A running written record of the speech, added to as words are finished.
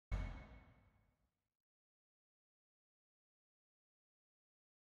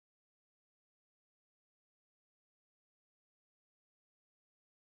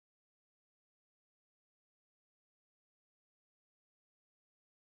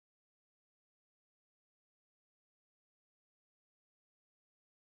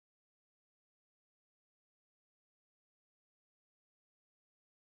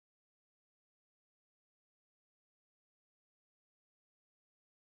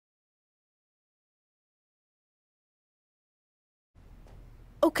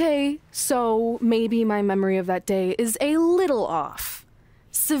Okay, so maybe my memory of that day is a little off.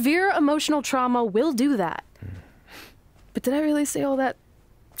 Severe emotional trauma will do that. But did I really say all that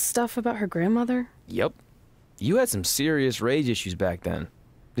stuff about her grandmother? Yep. You had some serious rage issues back then.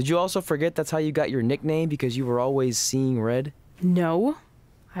 Did you also forget that's how you got your nickname because you were always seeing red? No,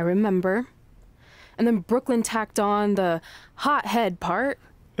 I remember. And then Brooklyn tacked on the hot head part.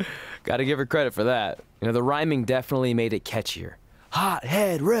 Gotta give her credit for that. You know, the rhyming definitely made it catchier. Hot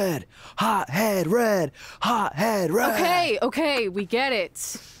head red, hot head red, hot head red. Okay, we get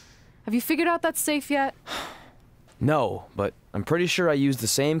it. Have you figured out that's safe yet? No, but I'm pretty sure I used the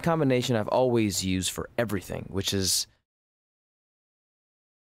same combination I've always used for everything, which is...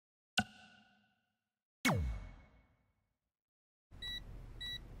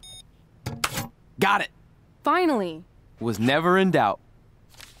 Got it! Finally. Was never in doubt.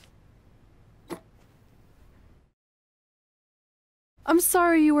 I'm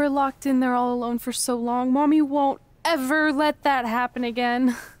sorry you were locked in there all alone for so long. Mommy won't ever let that happen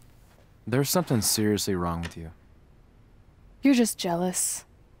again. There's something seriously wrong with you. You're just jealous.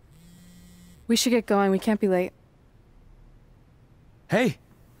 We should get going. We can't be late. Hey,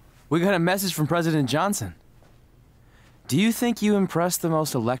 we got a message from President Johnson. Do you think you impressed the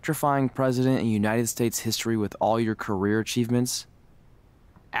most electrifying president in United States history with all your career achievements?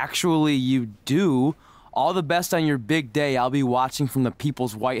 Actually, you do. All the best on your big day. I'll be watching from the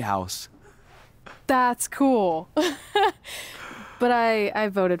People's White House. That's cool. But I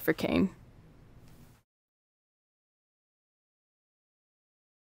voted for Kane.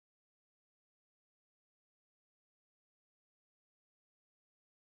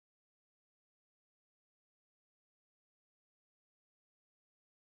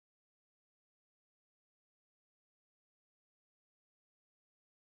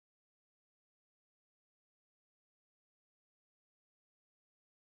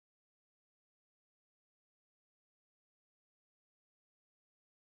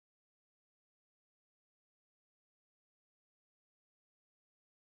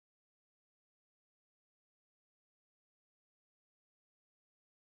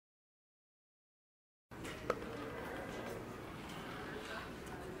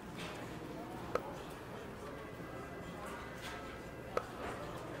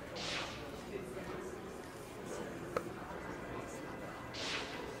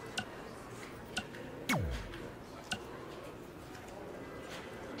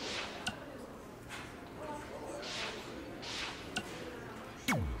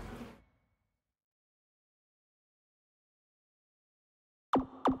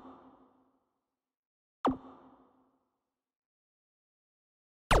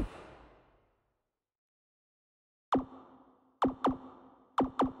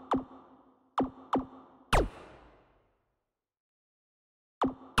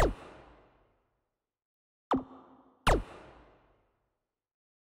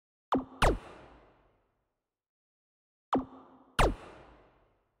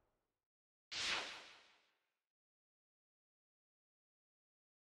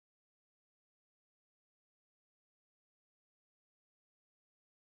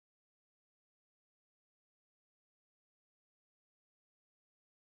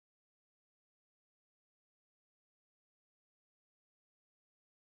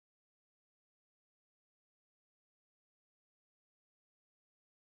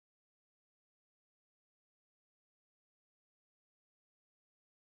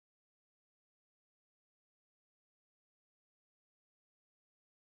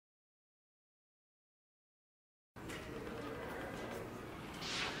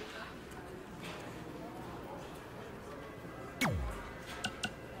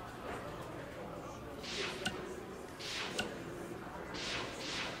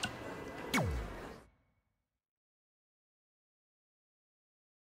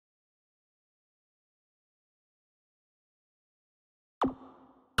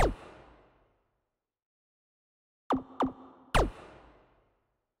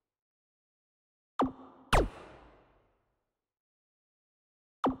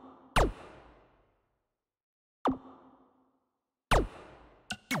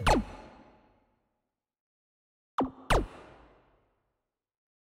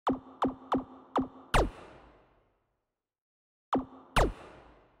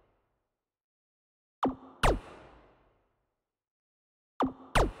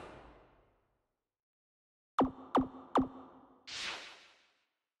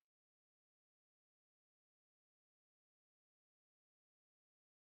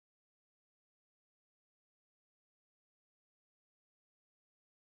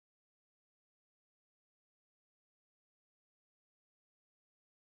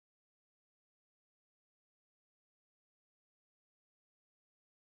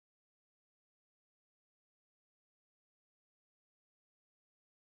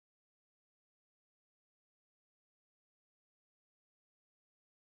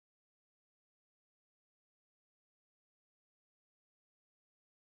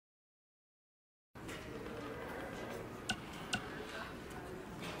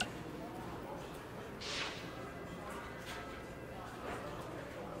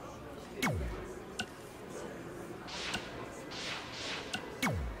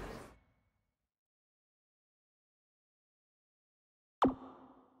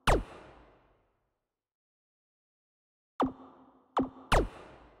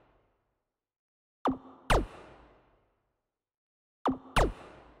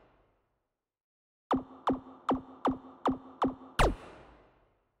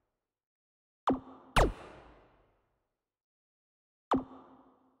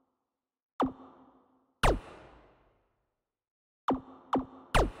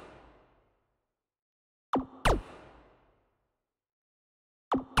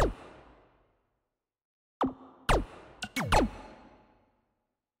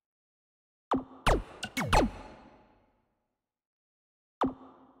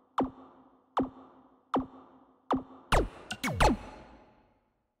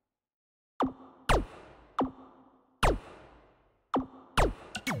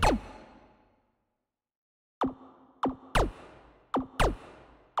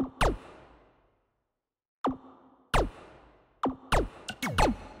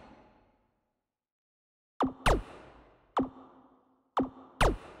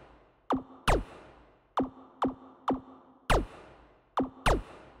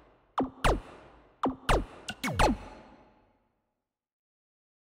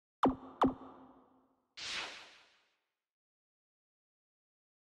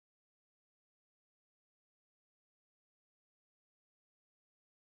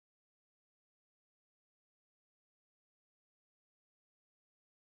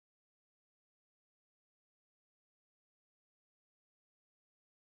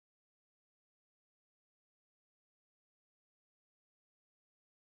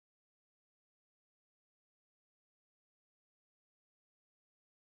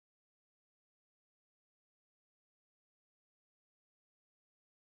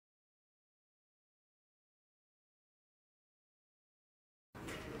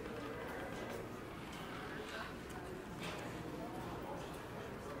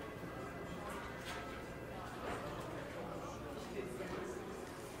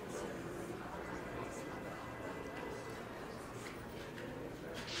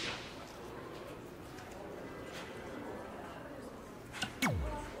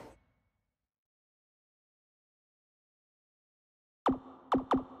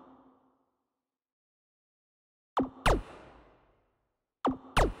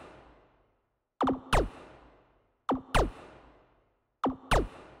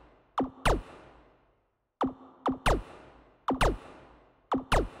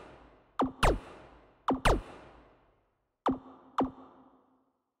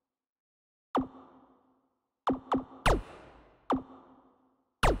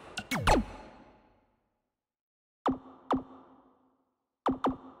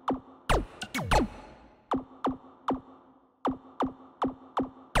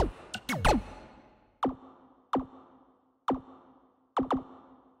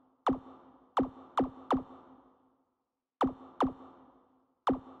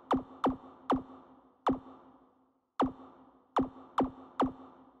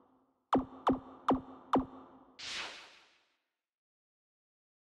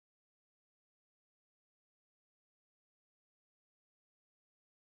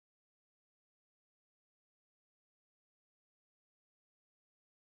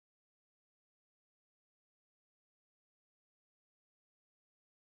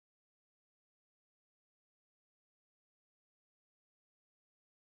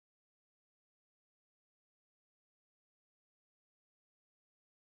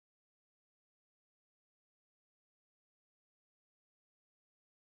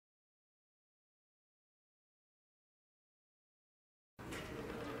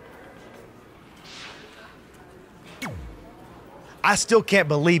 I still can't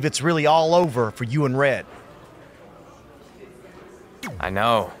believe it's really all over for you and Red. I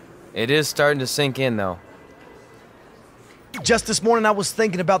know. It is starting to sink in, though. Just this morning, I was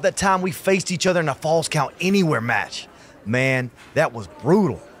thinking about that time we faced each other in a Falls Count Anywhere match. Man, that was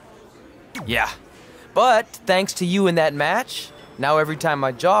brutal. Yeah. But thanks to you in that match, now every time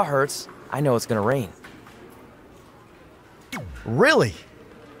my jaw hurts, I know it's gonna rain. Really?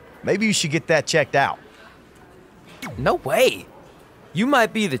 Maybe you should get that checked out. No way. You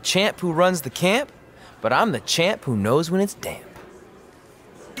might be the champ who runs the camp, but I'm the champ who knows when it's damp.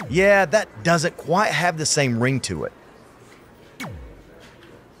 Yeah, that doesn't quite have the same ring to it.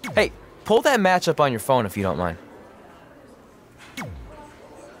 Hey, pull that match up on your phone if you don't mind.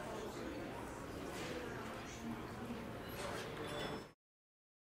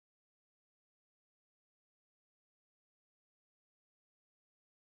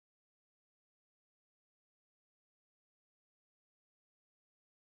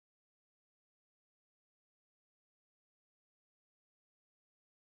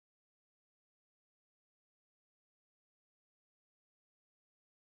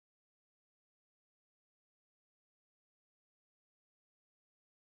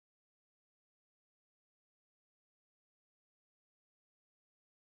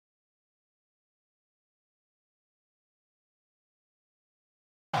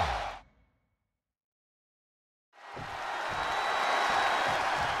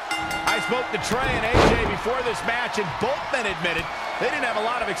 I spoke to Trey and AJ before this match, and both men admitted they didn't have a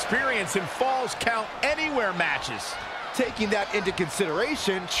lot of experience in Falls Count Anywhere matches. Taking that into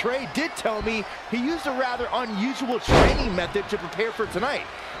consideration, Trey did tell me he used a rather unusual training method to prepare for tonight.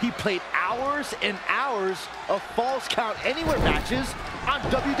 He played hours and hours of Falls Count Anywhere matches on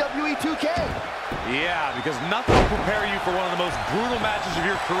WWE 2K. Yeah, because nothing will prepare you for one of the most brutal matches of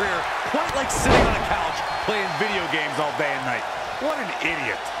your career, quite like sitting on a couch playing video games all day and night. What an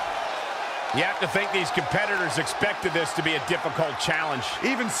idiot. You have to think these competitors expected this to be a difficult challenge.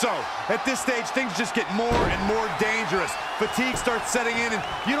 Even so, at this stage, things just get more and more dangerous. Fatigue starts setting in, and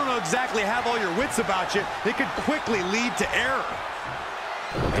you don't know exactly have all your wits about you. It could quickly lead to error.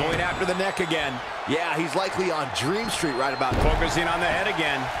 Going after the neck again. Yeah, he's likely on Dream Street right about now. Focusing on the head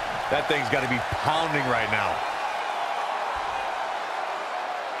again. That thing's got to be pounding right now.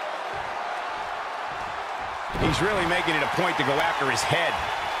 He's really making it a point to go after his head.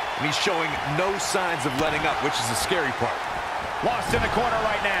 And he's showing no signs of letting up, which is the scary part. Lost in the corner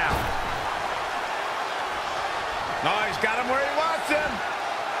right now. No, he's got him where he wants him.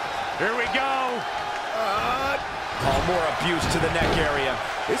 Here we go. More abuse to the neck area.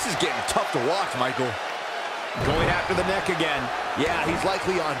 This is getting tough to watch, Michael. Going after the neck again. Yeah, he's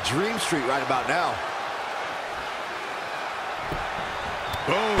likely on Dream Street right about now.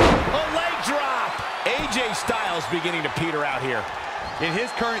 Boom. A leg drop. AJ Styles beginning to peter out here. In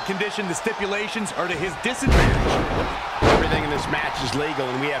his current condition, the stipulations are to his disadvantage. Everything in this match is legal,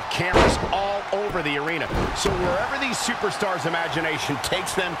 and we have cameras all over the arena. So wherever these superstars' imagination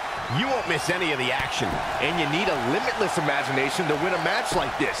takes them, you won't miss any of the action. And you need a limitless imagination to win a match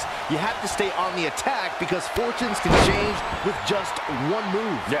like this. You have to stay on the attack because fortunes can change with just one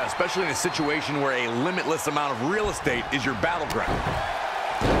move. Yeah, especially in a situation where a limitless amount of real estate is your battleground.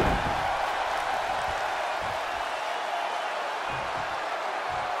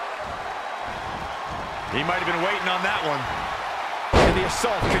 He might have been waiting on that one. And the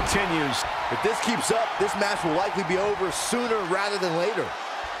assault continues. If this keeps up, this match will likely be over sooner rather than later.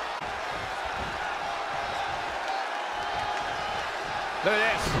 Look at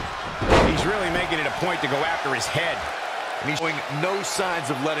this. He's really making it a point to go after his head. And he's showing no signs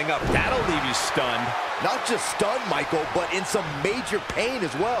of letting up. That'll leave you stunned. Not just stunned, Michael, but in some major pain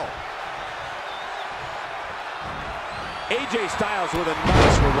as well. AJ Styles with a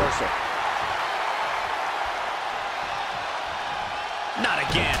nice reversal. Not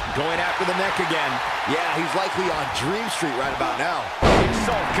again. Going after the neck again. Yeah, he's likely on Dream Street right about now. The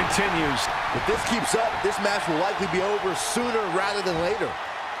assault continues. If this keeps up, this match will likely be over sooner rather than later.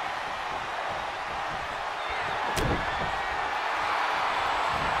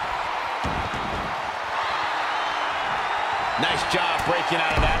 Nice job breaking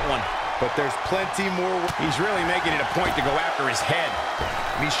out of that one. But there's plenty more. He's really making it a point to go after his head.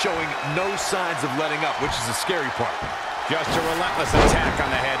 And he's showing no signs of letting up, which is the scary part. Just a relentless attack on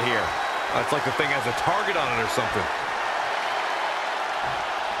the head here. It's like the thing has a target on it or something.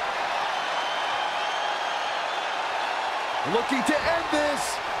 Looking to end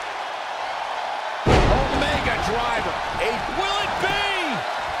this. Omega driver. Will it be?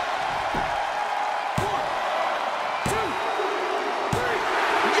 1, 2, 3.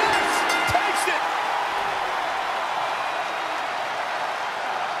 Yes! Takes it!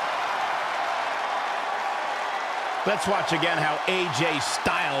 Let's watch again how AJ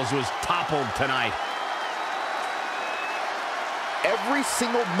Styles was toppled tonight. Every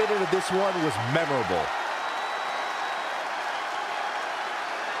single minute of this one was memorable.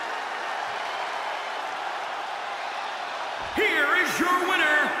 Here is your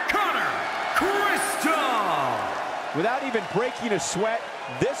winner, Connor Crystal. Without even breaking a sweat,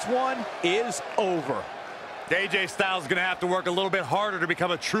 this one is over. AJ Styles is going to have to work a little bit harder to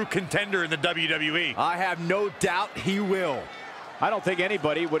become a true contender in the WWE. I have no doubt he will. I don't think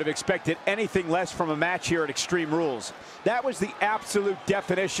anybody would have expected anything less from a match here at Extreme Rules. That was the absolute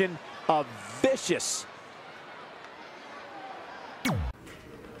definition of vicious.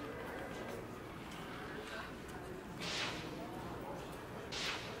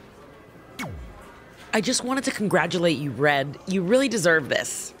 I just wanted to congratulate you, Red. You really deserve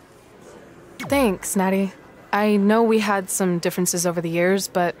this. Thanks, Natty. I know we had some differences over the years,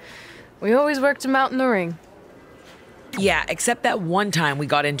 but we always worked them out in the ring. Yeah, except that one time we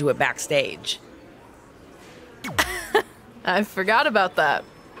got into it backstage. I forgot about that.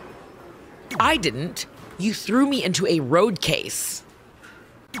 I didn't. You threw me into a road case.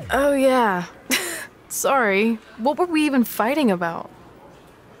 Oh, yeah. Sorry. What were we even fighting about?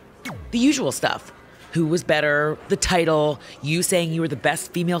 The usual stuff. Who was better, the title, you saying you were the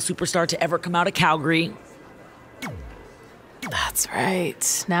best female superstar to ever come out of Calgary. That's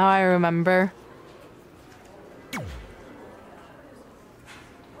right. Now I remember.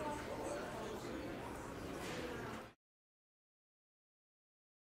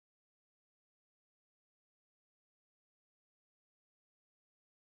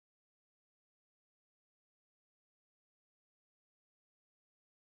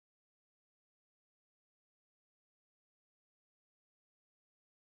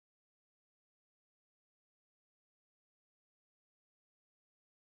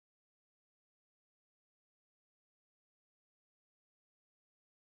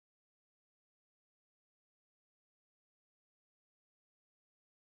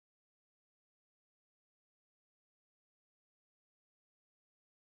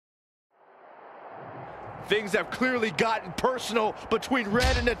 Things have clearly gotten personal between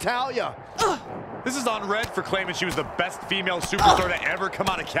Red and Natalya. This is on Red for claiming she was the best female superstar to ever come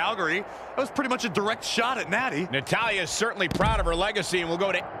out of Calgary. That was pretty much a direct shot at Natty. Natalya is certainly proud of her legacy and will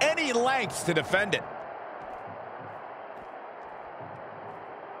go to any lengths to defend it.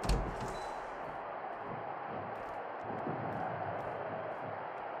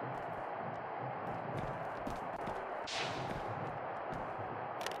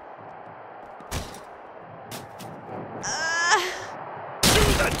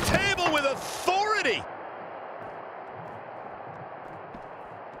 The table with authority.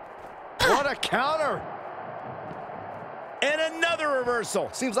 What a counter. And another reversal.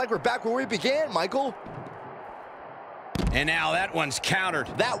 Seems like we're back where we began, Michael. And now that one's countered.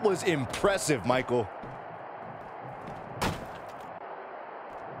 That was impressive, Michael.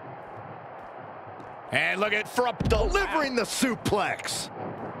 And look at for a Delivering the suplex.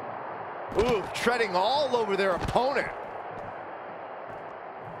 Ooh, treading all over their opponent.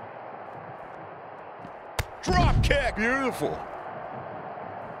 Drop kick. Beautiful.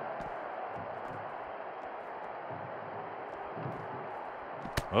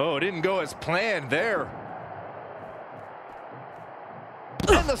 Oh, it didn't go as planned there.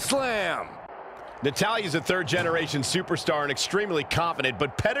 And the slam. Natalya's a third-generation superstar and extremely confident,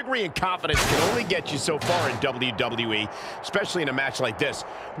 but pedigree and confidence can only get you so far in WWE, especially in a match like this.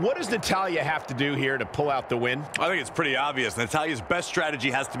 What does Natalya have to do here to pull out the win? I think it's pretty obvious. Natalya's best strategy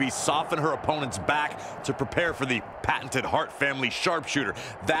has to be soften her opponent's back to prepare for the patented Hart family sharpshooter.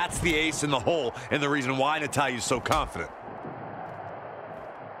 That's the ace in the hole and the reason why Natalya's so confident.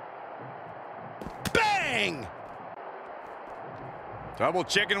 Bang! Double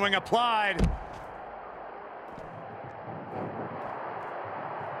chicken wing applied.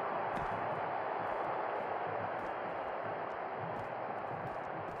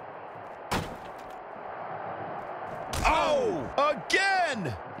 Oh,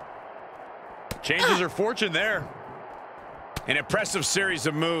 again! Changes her fortune there. An impressive series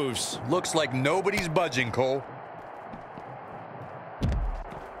of moves. Looks like nobody's budging, Cole.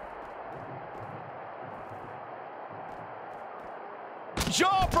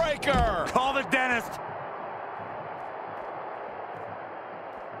 Jawbreaker! Call the dentist.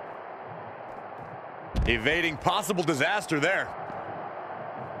 Evading possible disaster there.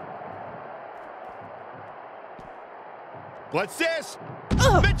 What's this?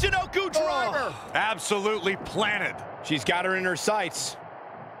 Michinoku driver! Absolutely planted. She's got her in her sights.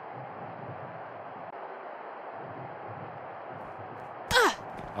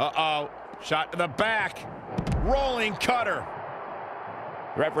 Uh-oh. Shot to the back. rolling cutter.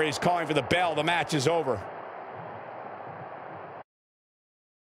 The referee's calling for the bell. The match is over.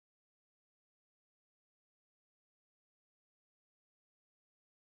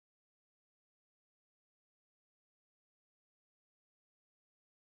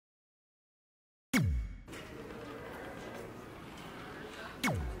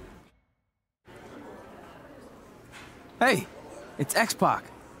 Hey, it's X-Pac.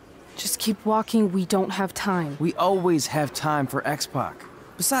 Just keep walking, we don't have time. We always have time for X-Pac.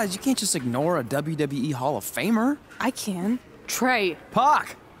 Besides, you can't just ignore a WWE Hall of Famer. I can. Trey.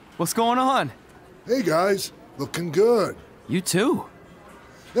 Pac, what's going on? Hey guys, looking good. You too.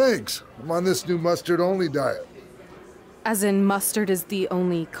 Thanks. I'm on this new mustard-only diet. As in mustard is the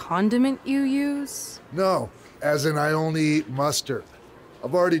only condiment you use? No, as in I only eat mustard.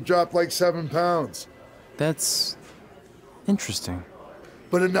 I've already dropped like 7 pounds. That's interesting.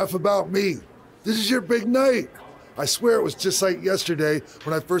 But enough about me. This is your big night. I swear it was just like yesterday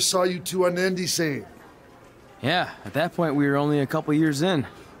when I first saw you two on the indie scene. Yeah, at that point we were only a couple years in.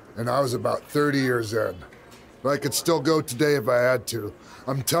 And I was about 30 years in. But I could still go today if I had to.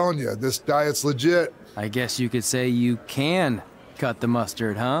 I'm telling you, this diet's legit. I guess you could say you can cut the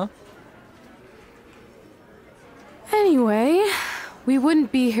mustard, huh? Anyway, we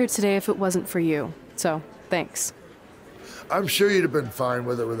wouldn't be here today if it wasn't for you. So, thanks. I'm sure you'd have been fine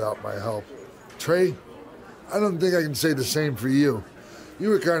with it without my help. Trey, I don't think I can say the same for you. You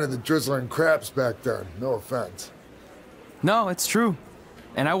were kind of the drizzling craps back then, no offense. No, it's true.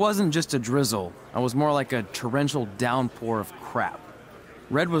 And I wasn't just a drizzle. I was more like a torrential downpour of crap.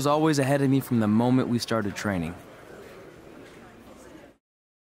 Red was always ahead of me from the moment we started training.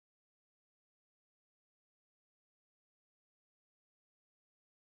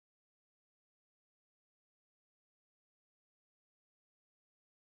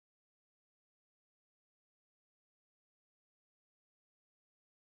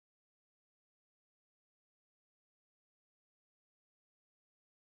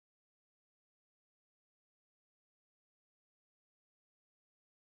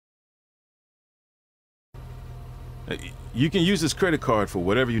 You can use this credit card for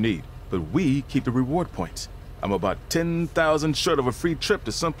whatever you need, but we keep the reward points. I'm about 10,000 short of a free trip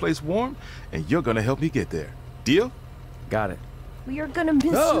to someplace warm, and you're gonna help me get there. Deal? Got it. We are gonna miss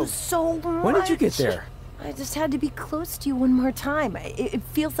you so much. When did you get there? I just had to be close to you one more time. It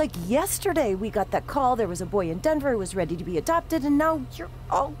feels like yesterday we got that call. There was a boy in Denver who was ready to be adopted, and now you're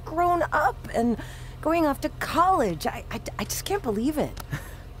all grown up and going off to college. I just can't believe it.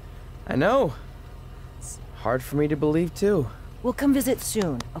 I know. Hard for me to believe, too. We'll come visit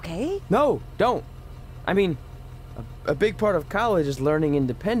soon, okay? No, don't. I mean, a big part of college is learning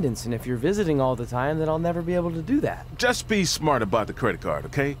independence, and if you're visiting all the time, then I'll never be able to do that. Just be smart about the credit card,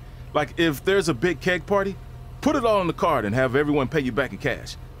 okay? Like, if there's a big keg party, put it all on the card and have everyone pay you back in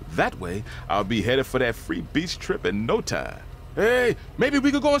cash. That way, I'll be headed for that free beach trip in no time. Hey, maybe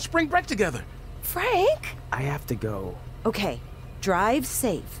we could go on spring break together. Frank? I have to go. Okay, drive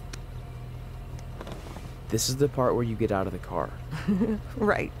safe. This is the part where you get out of the car.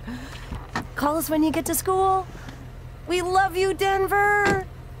 Right. Call us when you get to school. We love you, Denver!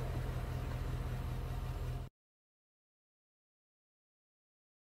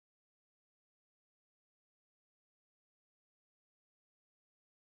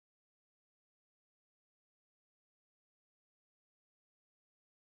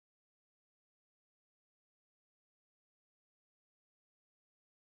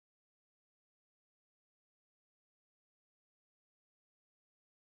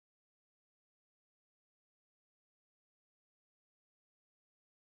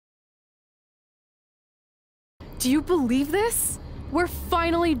 Do you believe this? We're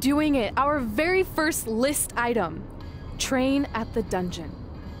finally doing it. Our very first list item. Train at the dungeon.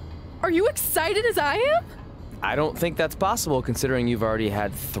 Are you excited as I am? I don't think that's possible considering you've already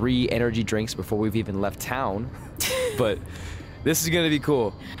had 3 energy drinks before we've even left town. But this is gonna be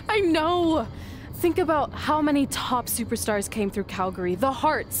cool. I know. Think about how many top superstars came through Calgary. The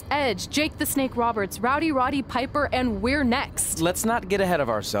Hearts, Edge, Jake the Snake Roberts, Rowdy Roddy Piper, and we're next. Let's not get ahead of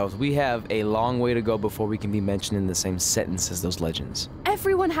ourselves. We have a long way to go before we can be mentioned in the same sentence as those legends.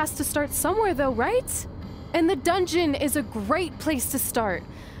 Everyone has to start somewhere though, right? And the dungeon is a great place to start.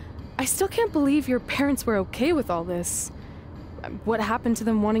 I still can't believe your parents were okay with all this. What happened to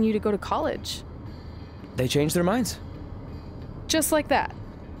them wanting you to go to college? They changed their minds. Just like that.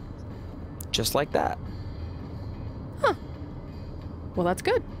 Just like that. Huh. Well, that's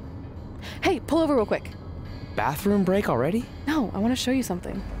good. Hey, pull over real quick. Bathroom break already? No, I want to show you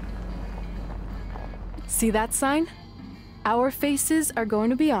something. See that sign? Our faces are going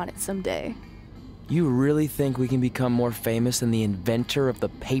to be on it someday. You really think we can become more famous than the inventor of the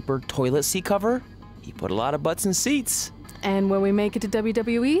paper toilet seat cover? He put a lot of butts in seats. And when we make it to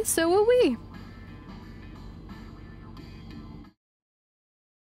WWE, so will we.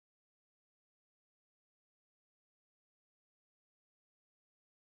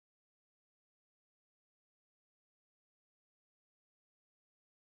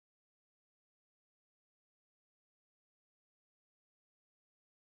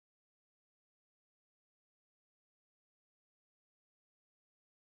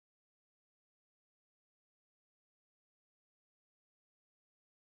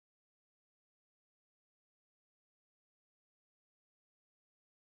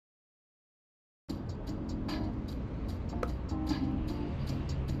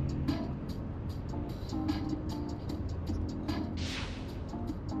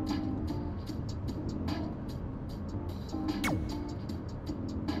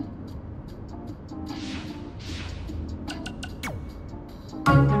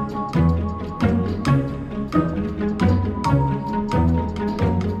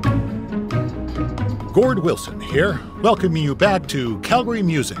 Gord Wilson here, welcoming you back to Calgary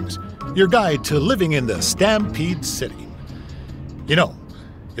Musings, your guide to living in the Stampede City. You know,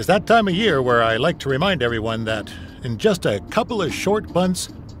 it's that time of year where I like to remind everyone that in just a couple of short months,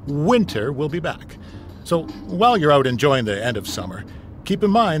 winter will be back. So while you're out enjoying the end of summer, keep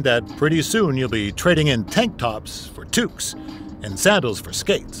in mind that pretty soon you'll be trading in tank tops for toques and sandals for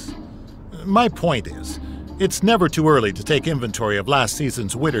skates. My point is, it's never too early to take inventory of last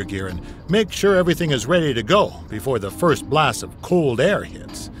season's winter gear and make sure everything is ready to go before the first blast of cold air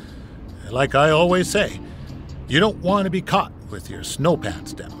hits. Like I always say, you don't want to be caught with your snow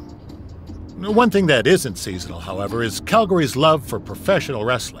pants down. One thing that isn't seasonal, however, is Calgary's love for professional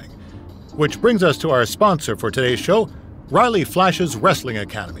wrestling. Which brings us to our sponsor for today's show, Riley Flash's Wrestling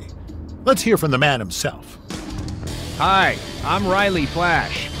Academy. Let's hear from the man himself. Hi, I'm Riley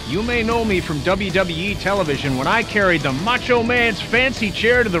Flash. You may know me from WWE television when I carried the Macho Man's fancy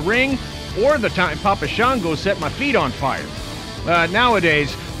chair to the ring, or the time Papa Shango set my feet on fire.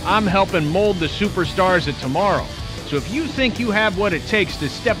 Nowadays, I'm helping mold the superstars of tomorrow. So if you think you have what it takes to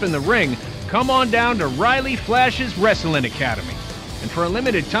step in the ring, come on down to Riley Flash's Wrestling Academy. And for a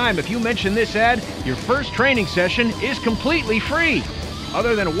limited time, if you mention this ad, your first training session is completely free,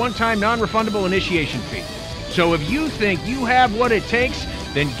 other than a one-time non-refundable initiation fee. So if you think you have what it takes,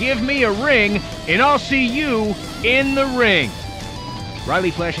 then give me a ring, and I'll see you in the ring. Riley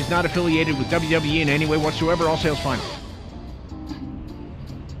Flash is not affiliated with WWE in any way whatsoever. All sales final.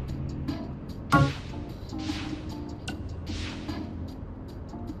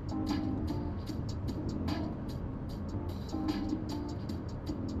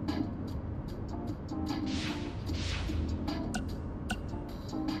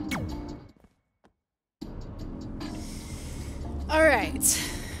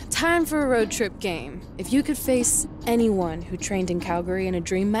 Time for a road trip game. If you could face anyone who trained in Calgary in a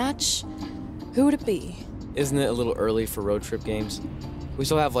dream match, who would it be? Isn't it a little early for road trip games? We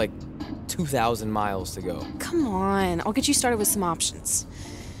still have like 2,000 miles to go. Come on, I'll get you started with some options.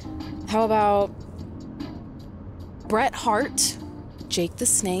 How about Bret Hart, Jake the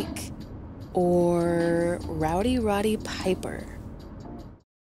Snake, or Rowdy Roddy Piper?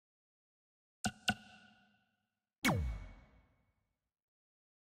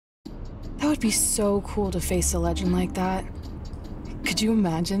 That would be so cool to face a legend like that. Could you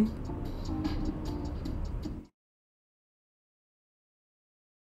imagine?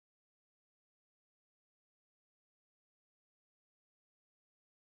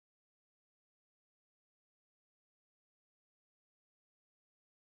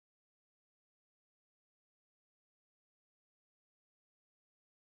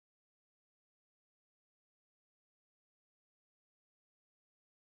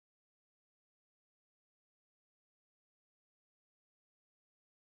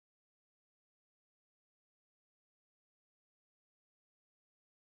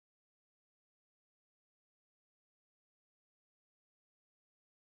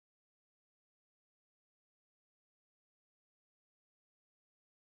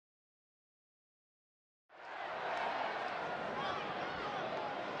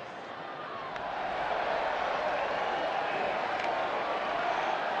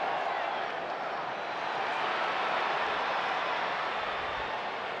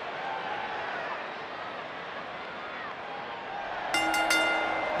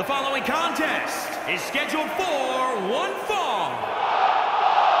 The following contest is scheduled for one fall.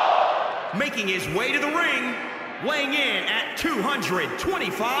 Making his way to the ring, weighing in at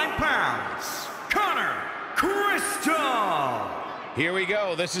 225 pounds, Connor Crystal. Here we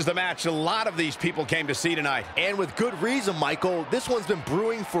go. This is the match a lot of these people came to see tonight. And with good reason, Michael. This one's been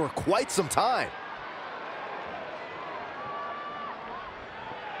brewing for quite some time.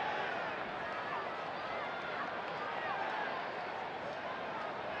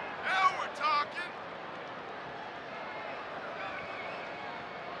 Now we're talking.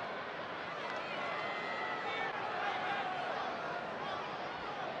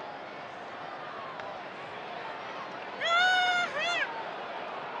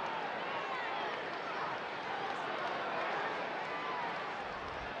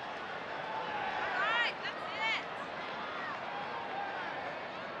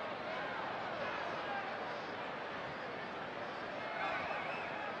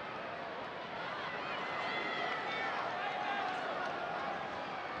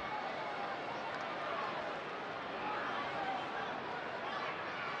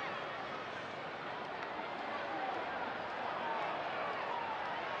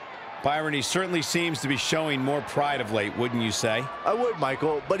 Byron, he certainly seems to be showing more pride of late, wouldn't you say? I would,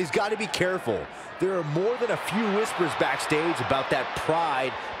 Michael, but he's got to be careful. There are more than a few whispers backstage about that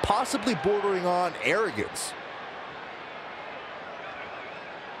pride, possibly bordering on arrogance.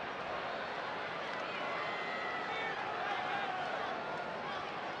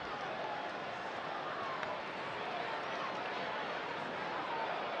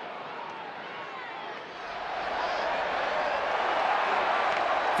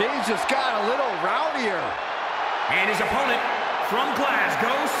 Things just got a little rowdier. And his opponent from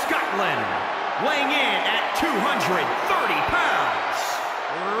Glasgow, Scotland, weighing in at 230 pounds,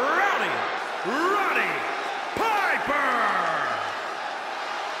 Roddy Piper!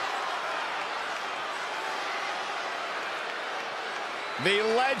 The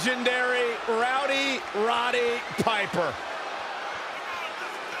legendary Roddy Piper.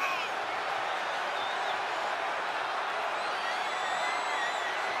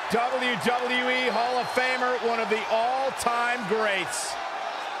 WWE Hall of Famer, one of the all-time greats.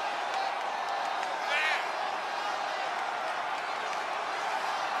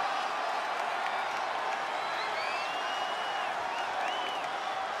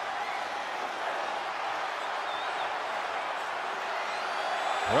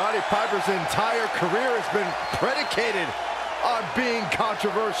 Roddy Piper's entire career has been predicated on being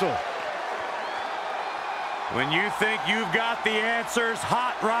controversial. When you think you've got the answers,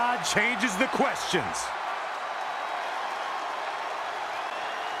 Hot Rod changes the questions.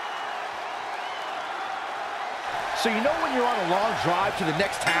 So you know when you're on a long drive to the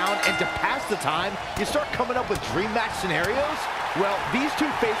next town and to pass the time, you start coming up with dream match scenarios? Well, these two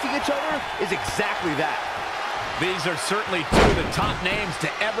facing each other is exactly that. These are certainly two of the top names to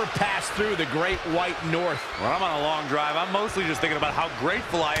ever pass through the Great White North. When I'm on a long drive, I'm mostly just thinking about how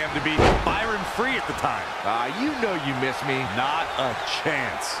grateful I am to be Byron Free at the time. You know you miss me. Not a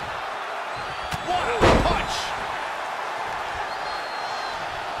chance. What a punch!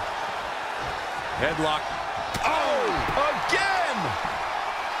 Headlock. Oh, again!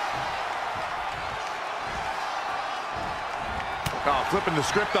 Oh, flipping the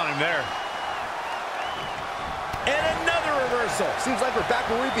script on him there. And another reversal. Seems like we're back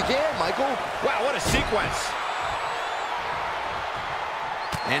where we began, Michael. Wow, what a sequence.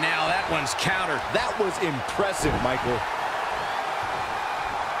 And now that one's countered. That was impressive, Michael.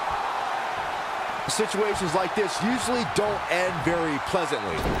 Situations like this usually don't end very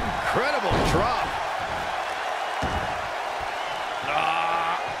pleasantly. Incredible drop.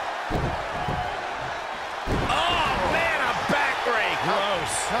 Oh, man, a backbreak.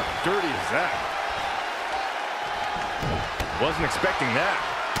 Gross. How dirty is that? Wasn't expecting that.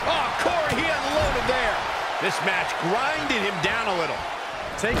 Oh, Corey, he unloaded there. This match grinded him down a little.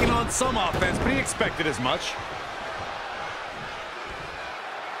 Taking on some offense, but he expected as much.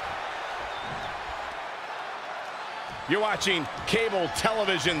 You're watching cable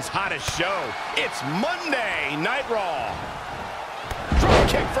television's hottest show. It's Monday Night Raw. Drop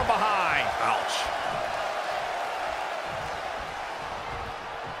kick from behind. Ouch.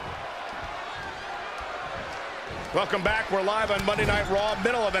 Welcome back. We're live on Monday Night Raw,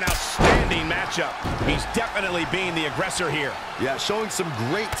 middle of an outstanding matchup. He's definitely being the aggressor here. Yeah, showing some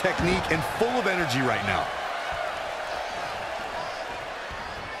great technique and full of energy right now.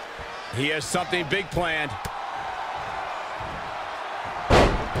 He has something big planned.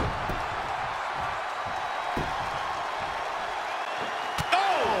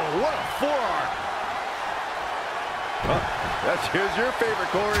 Oh, what a forearm. Here's your favorite,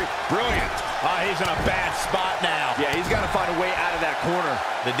 Corey. Brilliant. He's in a bad spot now. Yeah, he's got to find a way out of that corner.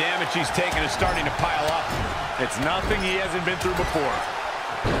 The damage he's taken is starting to pile up. It's nothing he hasn't been through before.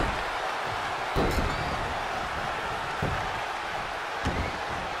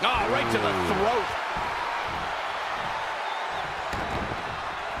 to the throat.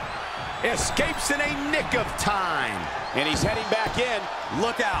 Escapes in a nick of time. And he's heading back in.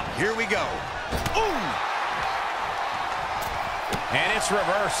 Look out. Here we go. Ooh! And it's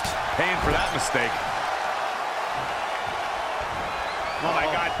reversed. Paying for that mistake. Oh, my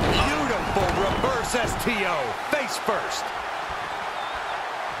God. Beautiful reverse STO. Face first.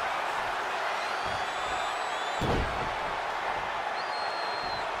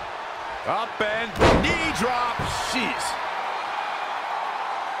 Up and knee drop. Jeez.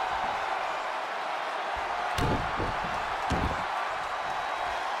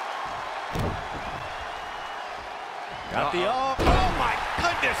 Got the oh my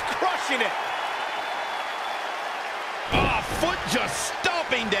goodness, crushing it. Oh, foot just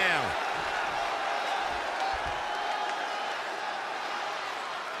stomping down.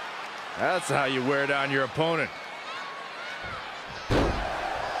 That's how you wear down your opponent.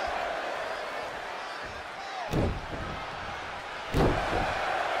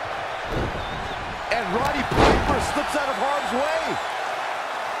 And Roddy Piper slips out of harm's way.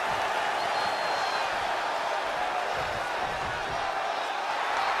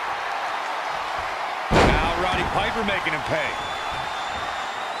 Now Roddy Piper making him pay.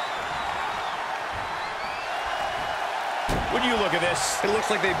 When you look at this, it looks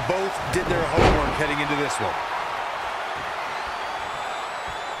like they both did their homework heading into this one.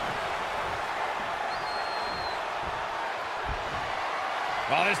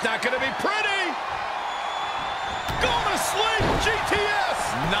 Oh, it's not going to be pretty. Going to sleep,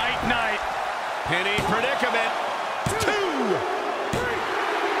 GTS. Night. Penny predicament. 2.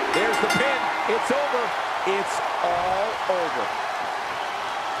 There's the pin. It's over. It's all over.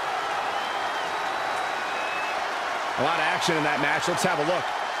 A lot of action in that match. Let's have a look.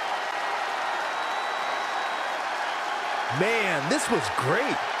 Man, this was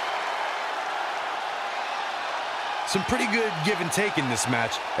great. Some pretty good give and take in this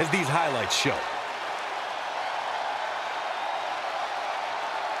match, as these highlights show.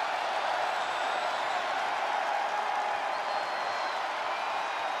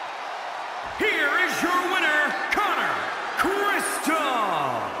 Here is your winner, Connor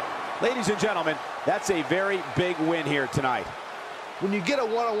Crystal. Ladies and gentlemen, that's a very big win here tonight. When you get a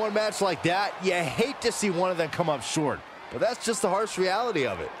one-on-one match like that, you hate to see one of them come up short. But that's just the harsh reality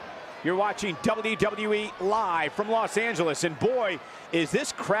of it. You're watching WWE live from Los Angeles, and boy, is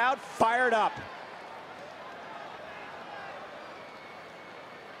this crowd fired up.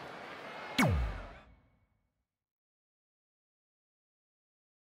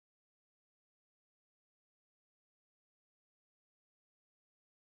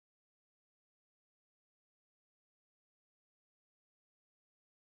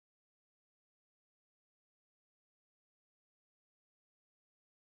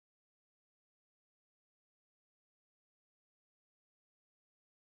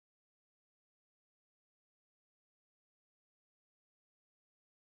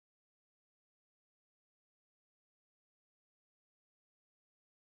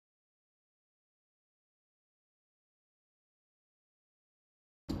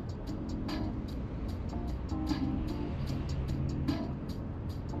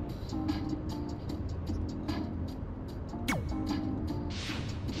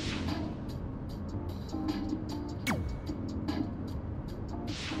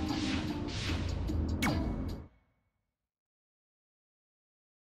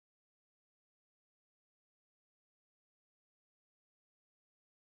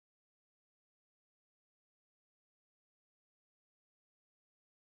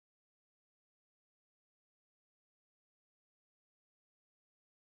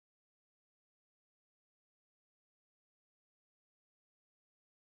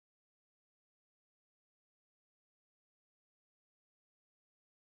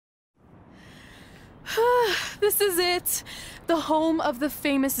 This is it. The home of the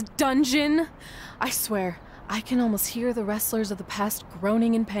famous dungeon. I swear, I can almost hear the wrestlers of the past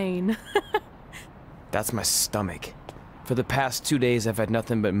groaning in pain. That's my stomach. For the past 2 days, I've had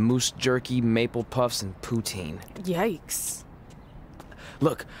nothing but moose jerky, maple puffs, and poutine. Yikes.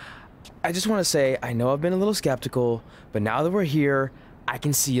 Look, I just want to say, I know I've been a little skeptical, but now that we're here, I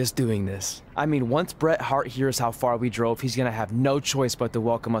can see us doing this. I mean, once Bret Hart hears how far we drove, he's gonna have no choice but to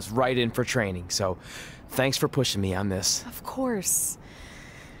welcome us right in for training. So, thanks for pushing me on this. Of course.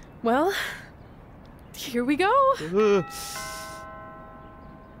 Well, here we go.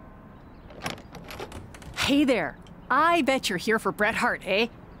 Hey there. I bet you're here for Bret Hart, eh?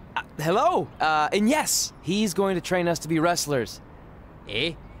 Hello. And yes, he's going to train us to be wrestlers.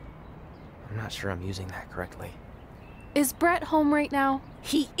 Eh? I'm not sure I'm using that correctly. Is Brett home right now?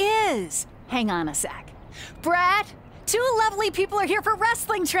 He is! Hang on a sec. Brett, 2 lovely people are here for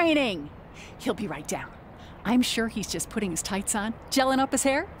wrestling training. He'll be right down. I'm sure he's just putting his tights on, gelling up his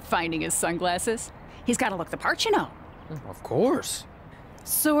hair, finding his sunglasses. He's got to look the part, you know. Of course.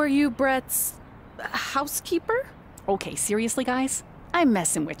 So are you Brett's housekeeper? Okay, seriously, guys? I'm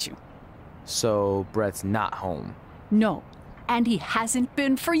messing with you. So Brett's not home. No, and he hasn't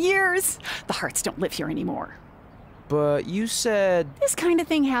been for years. The Harts don't live here anymore. But you said... This kind of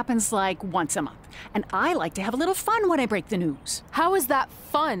thing happens like once a month, and I like to have a little fun when I break the news. How is that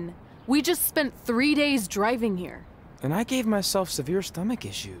fun? We just spent 3 days driving here. And I gave myself severe stomach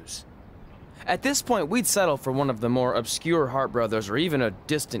issues. At this point, we'd settle for one of the more obscure Hart brothers or even a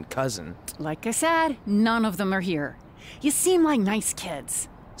distant cousin. Like I said, none of them are here. You seem like nice kids.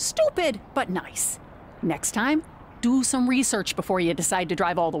 Stupid, but nice. Next time, do some research before you decide to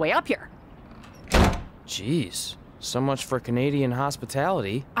drive all the way up here. Jeez, so much for Canadian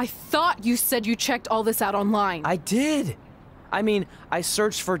hospitality. I thought you said you checked all this out online. I did. I mean, I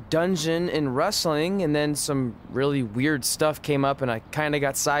searched for dungeon in wrestling, and then some really weird stuff came up, and I kind of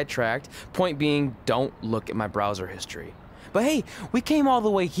got sidetracked. Point being, don't look at my browser history. But hey, we came all the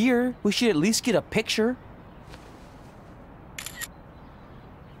way here. We should at least get a picture.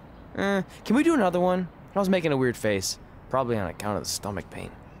 Can we do another one? I was making a weird face, probably on account of the stomach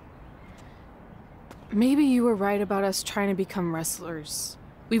pain. Maybe you were right about us trying to become wrestlers.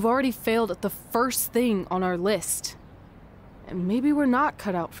 We've already failed at the first thing on our list. And maybe we're not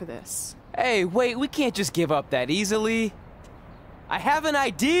cut out for this. Hey, wait, we can't just give up that easily. I have an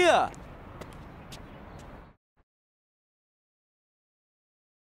idea!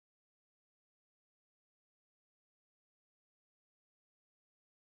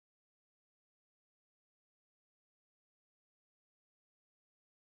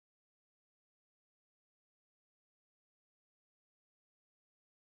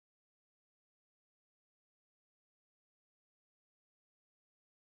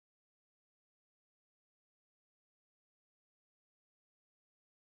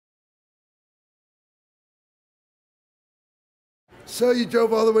 So you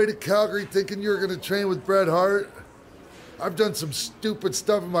drove all the way to Calgary thinking you were going to train with Bret Hart? I've done some stupid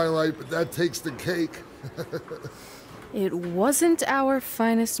stuff in my life, but that takes the cake. It wasn't our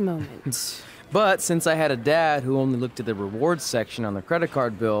finest moment. But since I had a dad who only looked at the rewards section on the credit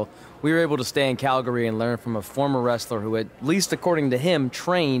card bill, we were able to stay in Calgary and learn from a former wrestler who, at least according to him,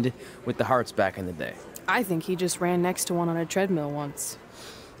 trained with the Harts back in the day. I think he just ran next to one on a treadmill once.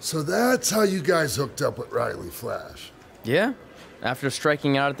 So that's how you guys hooked up with Riley Flash. Yeah. After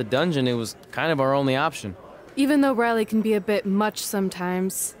striking out at the dungeon, it was kind of our only option. Even though Riley can be a bit much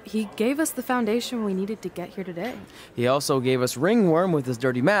sometimes, he gave us the foundation we needed to get here today. He also gave us ringworm with his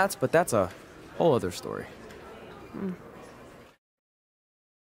dirty mats, but that's a whole other story.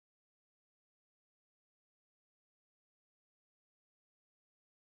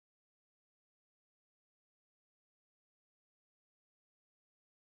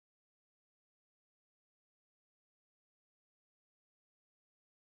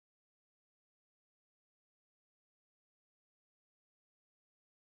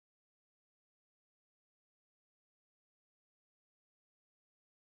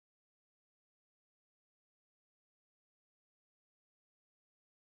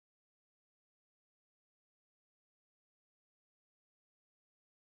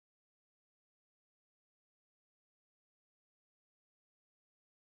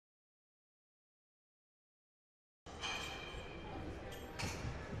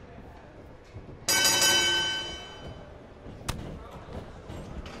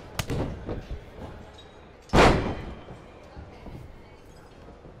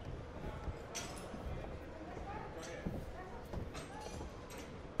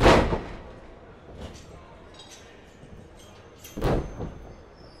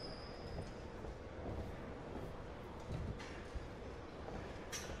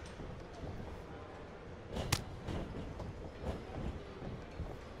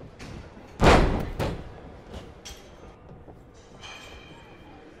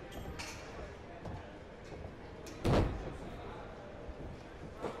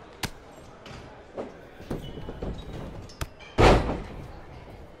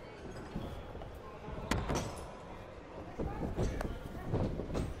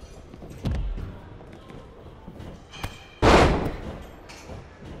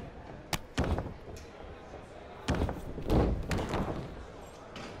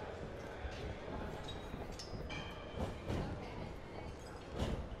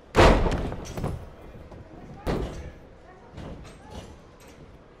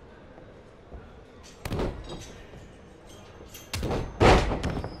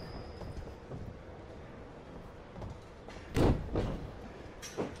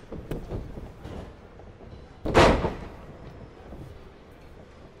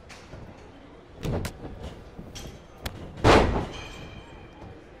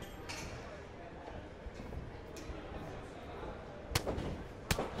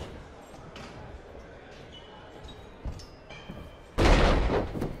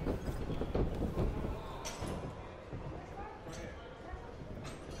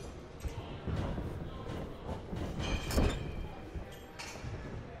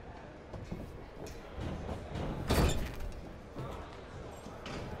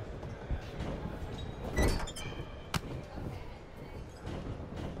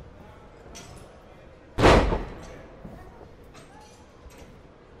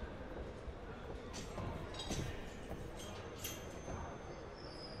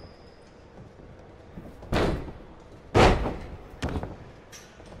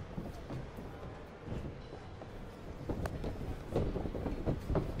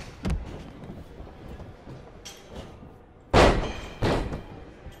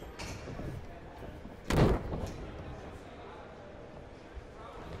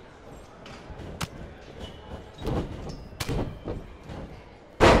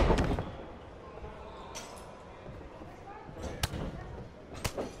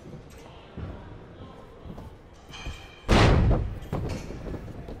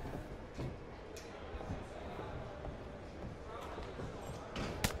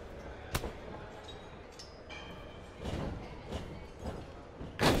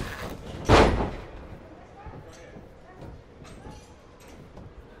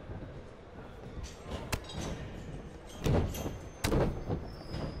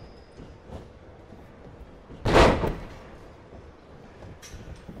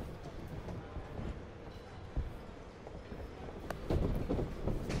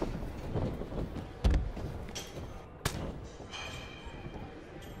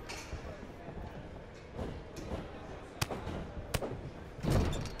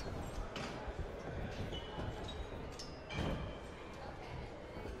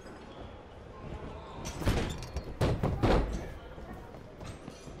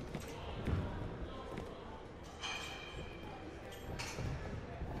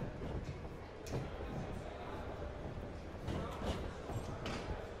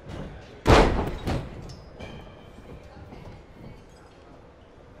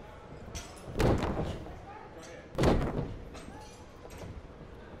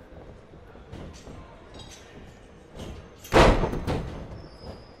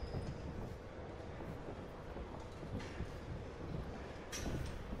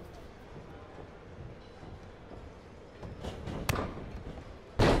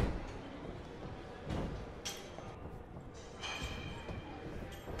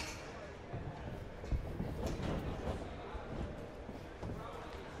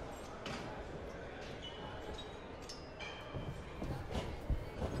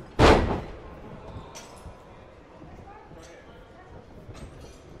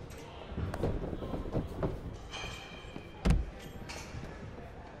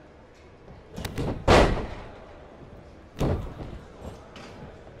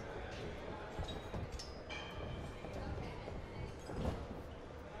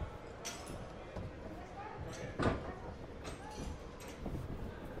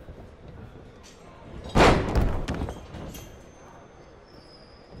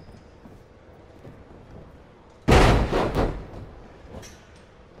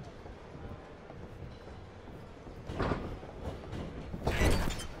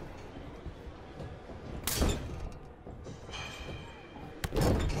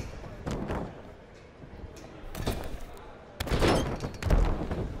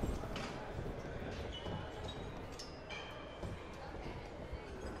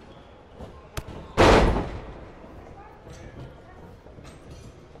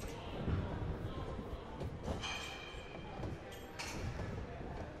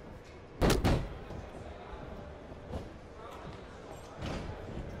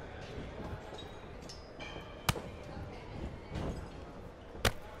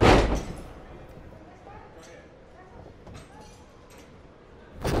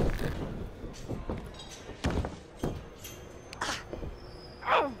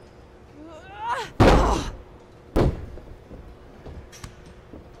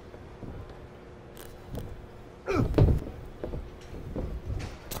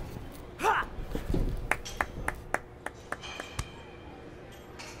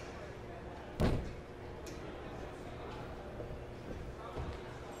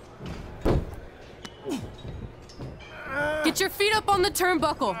 Get your feet up on the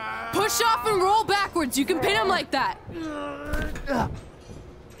turnbuckle. Push off and roll backwards. You can pin him like that.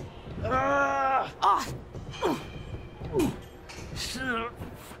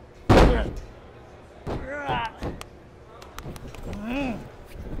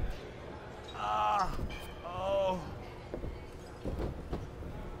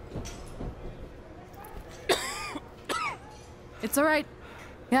 It's all right.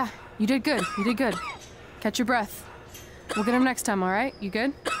 Yeah, you did good. You did good. Catch your breath. We'll get him next time, all right? You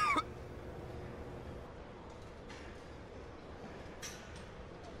good?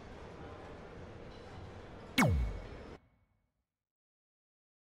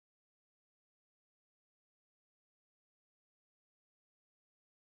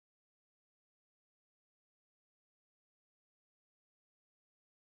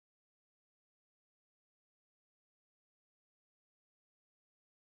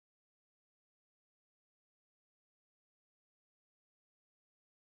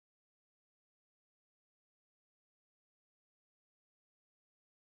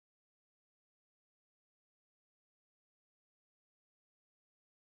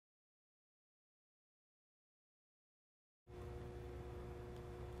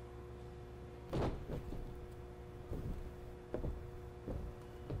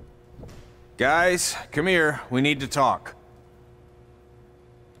 Guys, come here. We need to talk.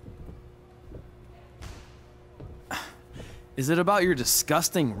 Is it about your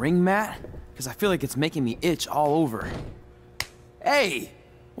disgusting ring mat? Because I feel like it's making me itch all over. Hey!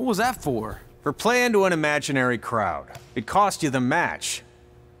 What was that for? For playing to an imaginary crowd. It cost you the match.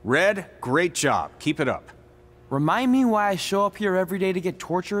 Red, great job. Keep it up. Remind me why I show up here every day to get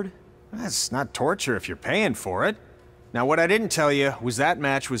tortured? That's not torture if you're paying for it. Now, what I didn't tell you was that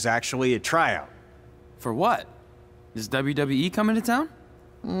match was actually a tryout. For what? Is WWE coming to town?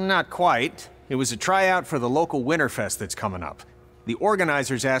 Not quite. It was a tryout for the local Winterfest that's coming up. The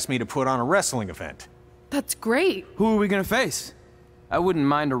organizers asked me to put on a wrestling event. That's great. Who are we gonna face? I wouldn't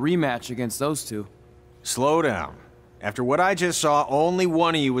mind a rematch against those two. Slow down. After what I just saw, only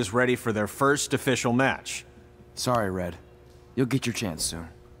one of you was ready for their first official match. Sorry, Red. You'll get your chance soon.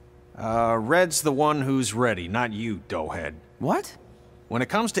 Red's the one who's ready, not you, doughhead. What? When it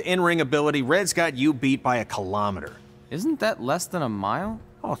comes to in-ring ability, Red's got you beat by a kilometer. Isn't that less than a mile?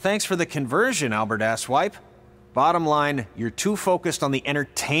 Oh, thanks for the conversion, Albert Asswipe. Bottom line, you're too focused on the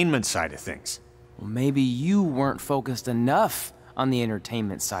entertainment side of things. Well, maybe you weren't focused enough on the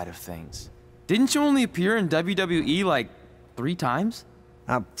entertainment side of things. Didn't you only appear in WWE like 3 times?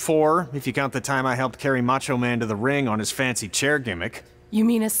 4, if you count the time I helped carry Macho Man to the ring on his fancy chair gimmick. You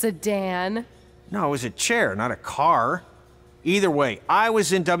mean a sedan? No, it was a chair, not a car. Either way, I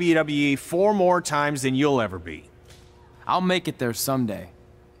was in WWE 4 more times than you'll ever be. I'll make it there someday.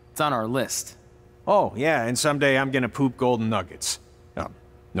 It's on our list. Oh, yeah, and someday I'm gonna poop golden nuggets.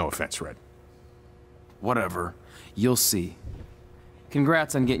 No offense, Red. Whatever. You'll see.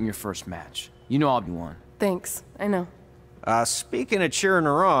 Congrats on getting your first match. You know I'll be one. Thanks, I know. Speaking of cheering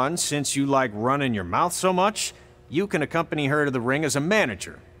her on, since you like running your mouth so much, you can accompany her to the ring as a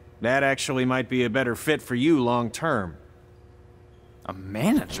manager. That actually might be a better fit for you long term. A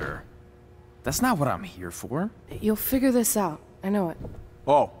manager? That's not what I'm here for. You'll figure this out. I know it.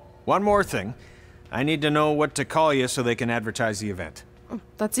 Oh, one more thing. I need to know what to call you so they can advertise the event.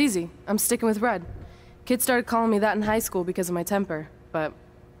 That's easy. I'm sticking with Red. Kids started calling me that in high school because of my temper, but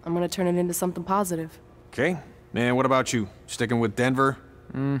I'm gonna turn it into something positive. Okay. And what about you? Sticking with Denver?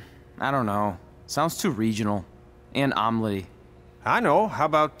 I don't know. Sounds too regional. And omelette-y. I know. How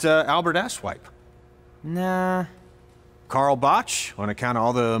about Albert Asswipe? Nah. Carl Botch, on account of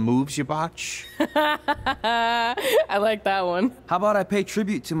all the moves you botch? I like that one. How about I pay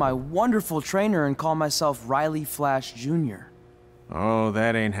tribute to my wonderful trainer and call myself Riley Flash Jr.? Oh,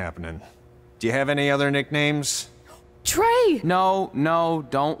 that ain't happening. Do you have any other nicknames? Trey! No,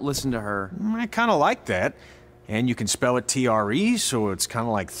 don't listen to her. I kind of like that. And you can spell it T-R-E, so it's kind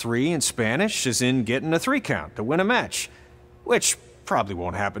of like 3 in Spanish, as in getting a 3 count to win a match. Which probably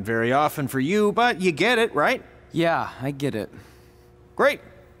won't happen very often for you, but you get it, right? Yeah, I get it. Great.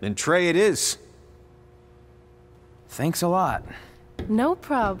 Then Trey it is. Thanks a lot. No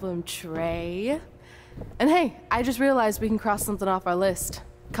problem, Trey. And hey, I just realized we can cross something off our list.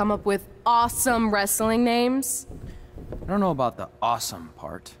 Come up with awesome wrestling names. I don't know about the awesome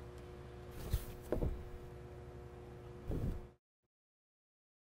part.